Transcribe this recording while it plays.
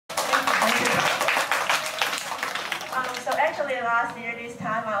actually last year this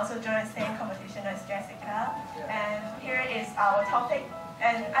time I also joined the same competition as Jessica, and here is our topic.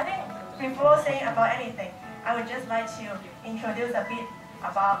 And I think before saying about anything, I would just like to introduce a bit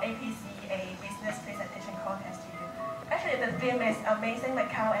about APCA Business Presentation Contest to you. Actually, the theme is Amazing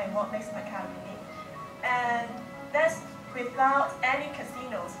Macau and What Makes Macau Unique. And that's without any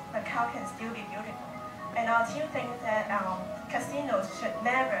casinos, Macau can still be beautiful. And our team thinks that casinos should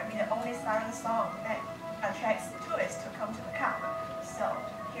never be the only siren song that attracts tourists to come to Macau. So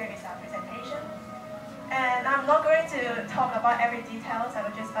here is our presentation. And I'm not going to talk about every details, I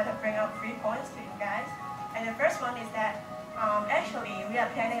would just like to bring up 3 points to you guys. And the first one is that actually we are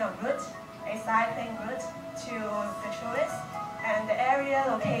planning a route, a cycling route to the tourists. And the area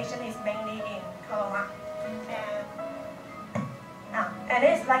location is mainly in Colombo. And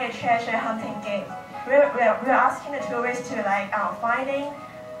it's like a treasure hunting game. We're asking the tourists to finding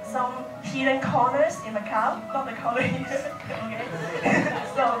some hidden corners in Macau, not the corner here. Okay.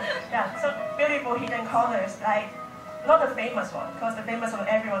 So yeah, some beautiful hidden corners, like not the famous one, because the famous one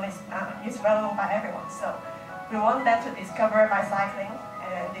everyone is well known by everyone. So we want them to discover by cycling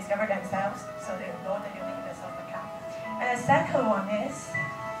and discover themselves, so they know the uniqueness of Macau. And the second one is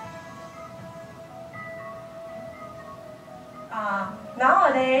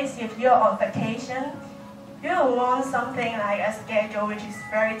nowadays, if you're on vacation, you want something like a schedule which is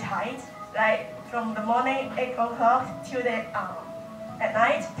very tight, like from the morning 8 o'clock till at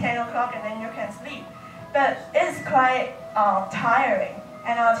night 10 o'clock, and then you can sleep. But it's quite tiring,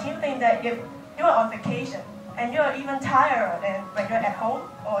 and our team thinks that if you are on vacation and you're even tired than when you're at home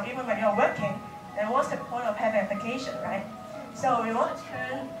or even when you're working, then what's the point of having a vacation, right? So we want to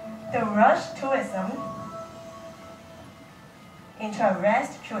turn the rush tourism into a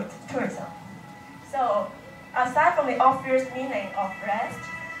rest tourism. So aside from the obvious meaning of rest,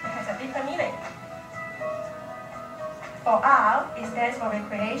 it has a deeper meaning. For R, it stands for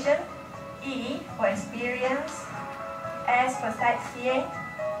recreation, E for experience, S for sightseeing,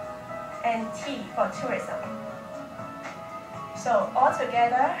 and T for tourism. So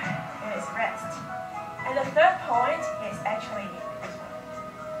altogether, it is rest. And the third point is actually this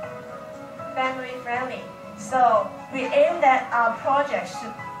one, family friendly. So we aim that our project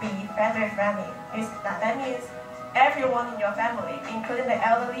should be family friendly. That means everyone in your family, including the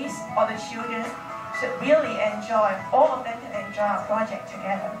elderly or the children, should really enjoy, all of them can enjoy our project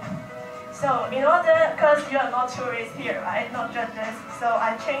together. So in order, because you are not tourists here, right, not judges, so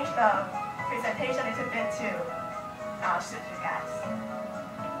I changed the presentation a little bit to suit you guys.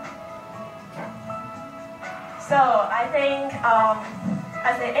 So I think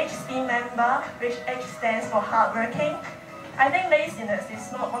as an HC member, which H stands for hardworking, I think laziness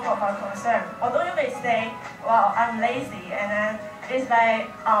is not one of our concerns. Although you may say, well, I'm lazy, and then it's like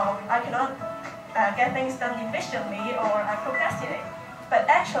I cannot get things done efficiently, or I procrastinate. But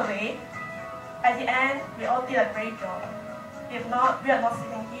actually, at the end, we all did a great job. If not, we are not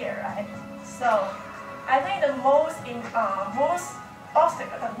sitting here, right? So I think the most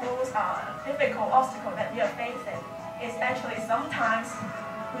difficult obstacle that we are facing is actually sometimes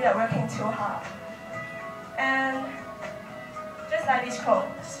we are working too hard. And just like this quote,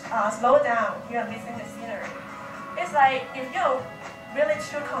 slow down, you are missing the scenery. It's like if you're really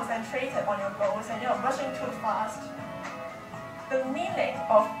too concentrated on your goals and you're rushing too fast, the meaning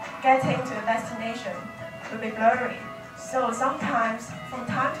of getting to the destination will be blurry. So sometimes, from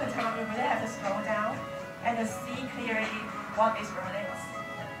time to time, we really have to slow down and to see clearly what this road is.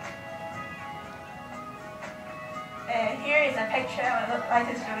 And here is a picture I would like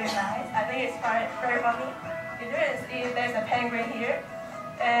to show you guys. I think it's very funny. There's a penguin here,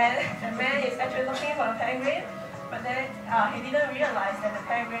 and the man is actually looking for the penguin, but then he didn't realize that the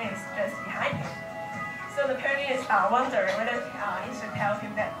penguin is just behind him. So the penguin is wondering whether he should tell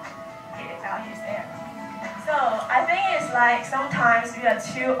him that he's there. So I think it's like sometimes we are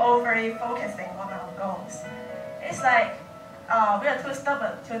too overly focusing on our goals. It's like we are too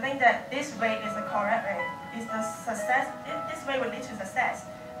stubborn to think that this way is the correct way. Is the success? This way will lead to success.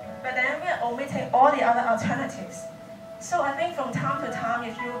 But then we are omitting all the other alternatives. So I think from time to time,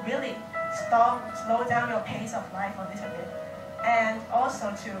 if you really slow down your pace of life a little bit, and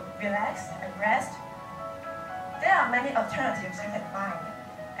also to relax and rest, there are many alternatives you can find.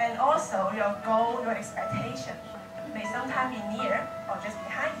 And also your goal, your expectation may sometimes be near or just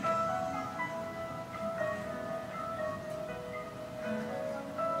behind you.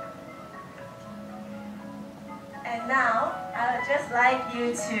 And now, I would just like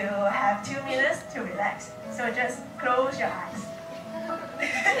you to have 2 minutes to relax. So just close your eyes.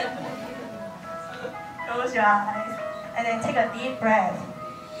 Close your eyes. And then take a deep breath.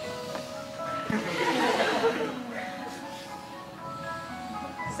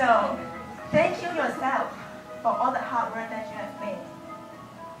 So, thank you yourself for all the hard work that you have made.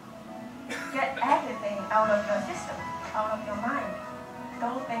 Get everything out of your system, out of your mind.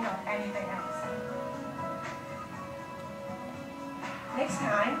 Don't think of anything else. Next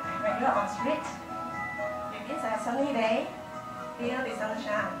time, when you're on street, if it's a sunny day, feel the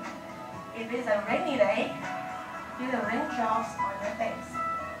sunshine. If it's a rainy day, feel the raindrops on your face.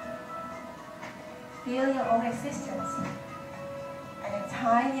 Feel your own existence and the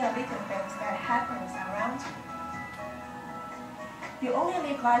tiny little things that happens around you. You only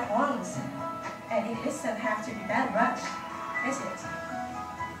live life once, and it doesn't have to be that rushed, is it?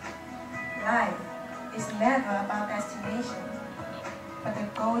 Life is never about destination, but the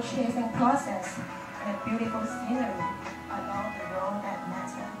goal-chasing process and the beautiful scenery along the road that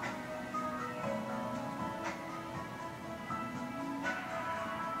matter.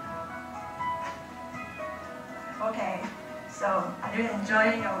 Okay, so are you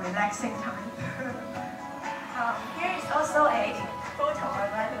enjoying your relaxing time? Here is also a photo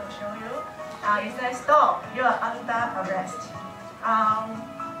I'd like to show you. It says, "Stop, you are under arrest."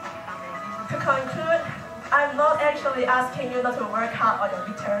 To conclude, I'm not actually asking you not to work hard on your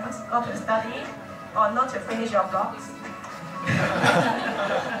midterms, not to study, or not to finish your blogs.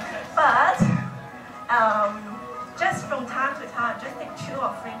 But just from time to time, just take 2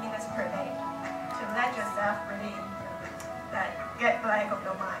 or 3 minutes per day to let yourself really get blank of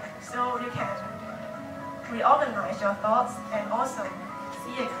your mind, so you can reorganize your thoughts and also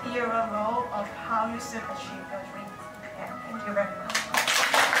see a clearer role of how you should achieve your dreams. Yeah, thank you very much.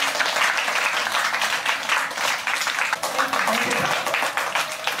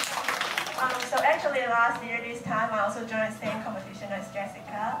 So actually last year this time I also joined the same competition as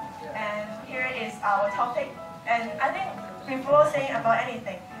Jessica, and here is our topic. And I think before saying about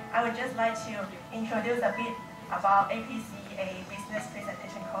anything, I would just like to introduce a bit about APC, a business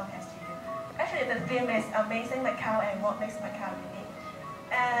presentation contest to you. Actually the theme is Amazing Macau and What Makes Macau Unique.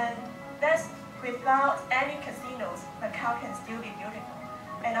 And that's without any casinos, Macau can still be beautiful.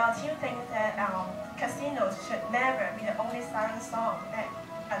 And our team thinks that casinos should never be the only siren song that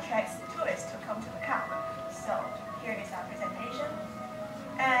attracts tourists to come to Macau. So here is our presentation.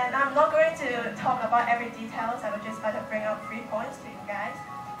 And I'm not going to talk about every details, I would just like to bring up 3 points to you guys.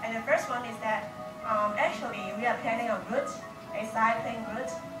 And the first one is that actually we are planning a route, a cycling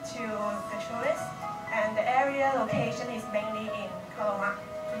route to the tourists. And the area location is mainly in Kelowna.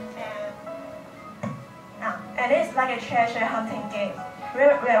 And it's like a treasure hunting game.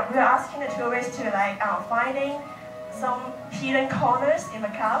 We're asking the tourists to finding some hidden corners in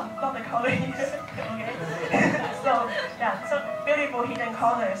Macau, not the corner here. Okay. So yeah, some beautiful hidden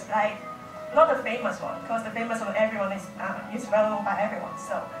corners, like not the famous one, because the famous one everyone is well known by everyone.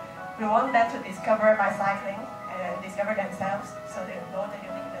 So we want them to discover by cycling and discover themselves, so they know the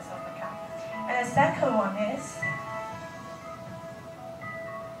uniqueness of Macau. And the second one is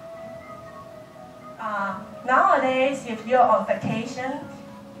nowadays, if you're on vacation,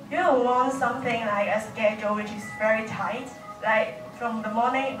 you want something like a schedule which is very tight, like from the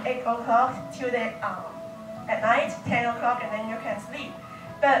morning 8 o'clock till at night 10 o'clock, and then you can sleep.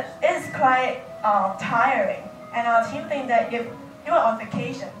 But it's quite tiring, and our team thinks that if you are on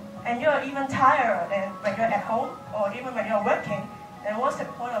vacation and you're even tired than when you're at home or even when you're working, then what's the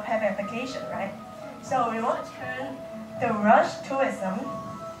point of having a vacation, right? So we want to turn the rush tourism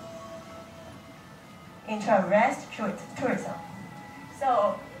into a rest tourism.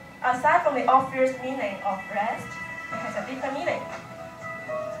 So aside from the obvious meaning of rest, it has a different meaning.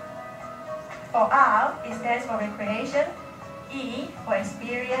 For R, it stands for recreation, E for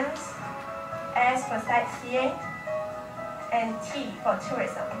experience, S for sightseeing, and T for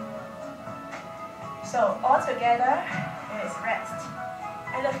tourism. So altogether, it is rest.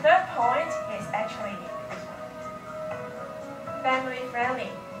 And the third point is actually family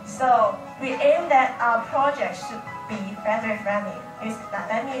friendly. So we aim that our project should be family friendly.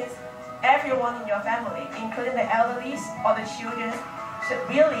 That means everyone in your family, including the elderly or the children, should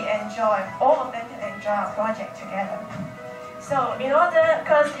really enjoy, all of them can enjoy our project together. So in order,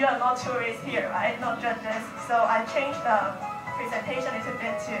 because you are not tourists here, right, not judges, so I changed the presentation a little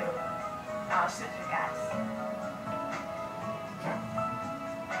bit to suit you guys.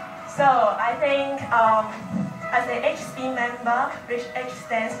 So I think as an HC member, which H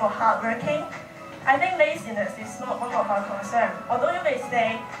stands for hardworking, I think laziness is not one of our concerns. Although you may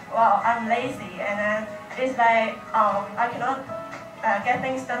say, well, I'm lazy, and then it's like I cannot get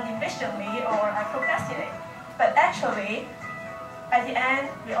things done efficiently, or I procrastinate. But actually, at the end,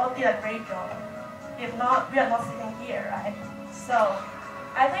 we all did a great job. If not, we are not sitting here, right? So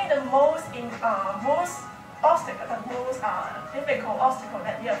I think the most obstacle, the most difficult obstacle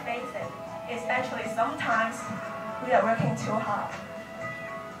that we are facing is actually sometimes we are working too hard.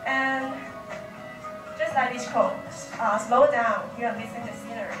 And just like this quote, slow down, you are missing the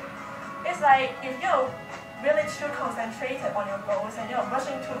scenery. It's like if you're really too concentrated on your goals and you're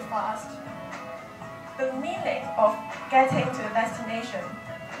rushing too fast, the meaning of getting to the destination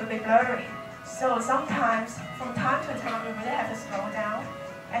will be blurry. So sometimes, from time to time, we really have to slow down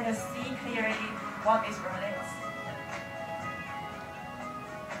and to see clearly what this road is.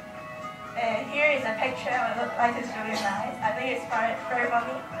 And here is a picture. I look like it's really nice. I think it's very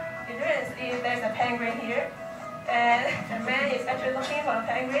funny. There's a penguin here, and the man is actually looking for the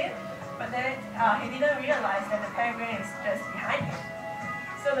penguin, but then he didn't realize that the penguin is just behind him.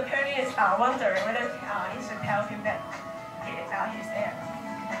 So the penguin is wondering whether he should tell him that he's there.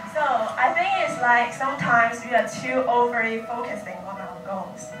 So I think it's like sometimes we are too overly focusing on our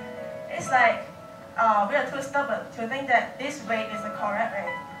goals. It's like we are too stubborn to think that this way is the correct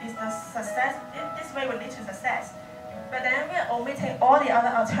way, is the success. This way will lead to success. But then we are omitting all the other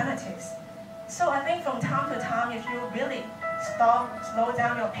alternatives. So I think from time to time, if you really slow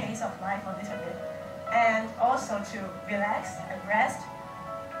down your pace of life a little bit, and also to relax and rest,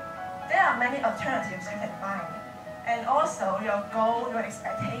 there are many alternatives you can find. And also your goal, your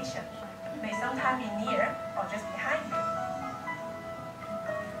expectation may sometimes be near or just behind you.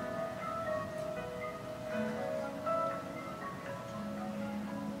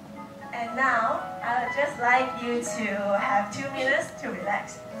 And now, I would just like you to have 2 minutes to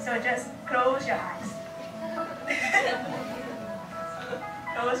relax. So just close your eyes.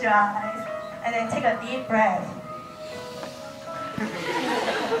 Close your eyes, and then take a deep breath.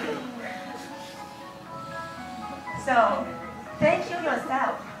 So, thank you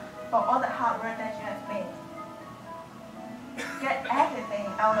yourself for all the hard work that you have made. Get everything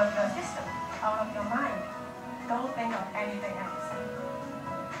out of your system, out of your mind. Don't think of anything else.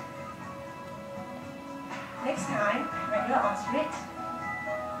 Next time, when you're on street,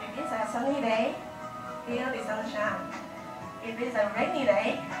 if it's a sunny day, feel the sunshine. If it's a rainy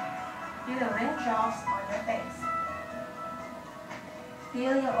day, feel the raindrops on your face.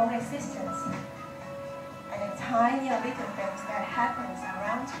 Feel your own existence and the tiny little things that happens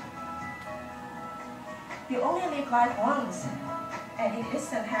around you. You only live life once, and it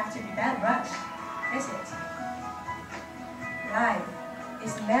doesn't have to be that rushed, is it? Life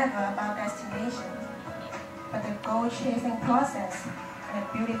is never about destination, but the goal-chasing process and the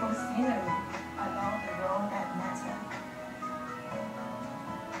beautiful scenery along the road that matter.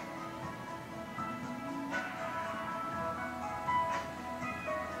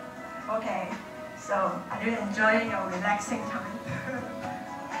 Okay, so are you enjoying your relaxing time?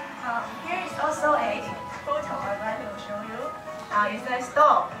 Here is also a photo I'd like to show you. It says,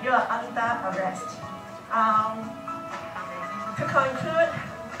 "Stop, you are under arrest." To conclude,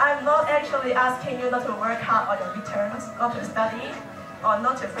 I'm not actually asking you not to work hard on your midterms, not to study, or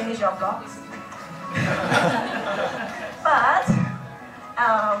not to finish your blogs. But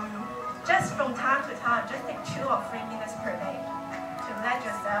just from time to time, just take 2 or 3 minutes per day to let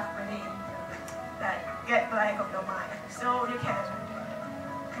yourself really get blank of your mind, so you can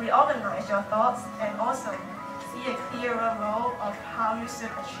reorganize your thoughts and also see a clearer role of how you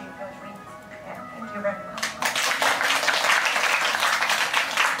should achieve your dreams. Yeah, thank you very much.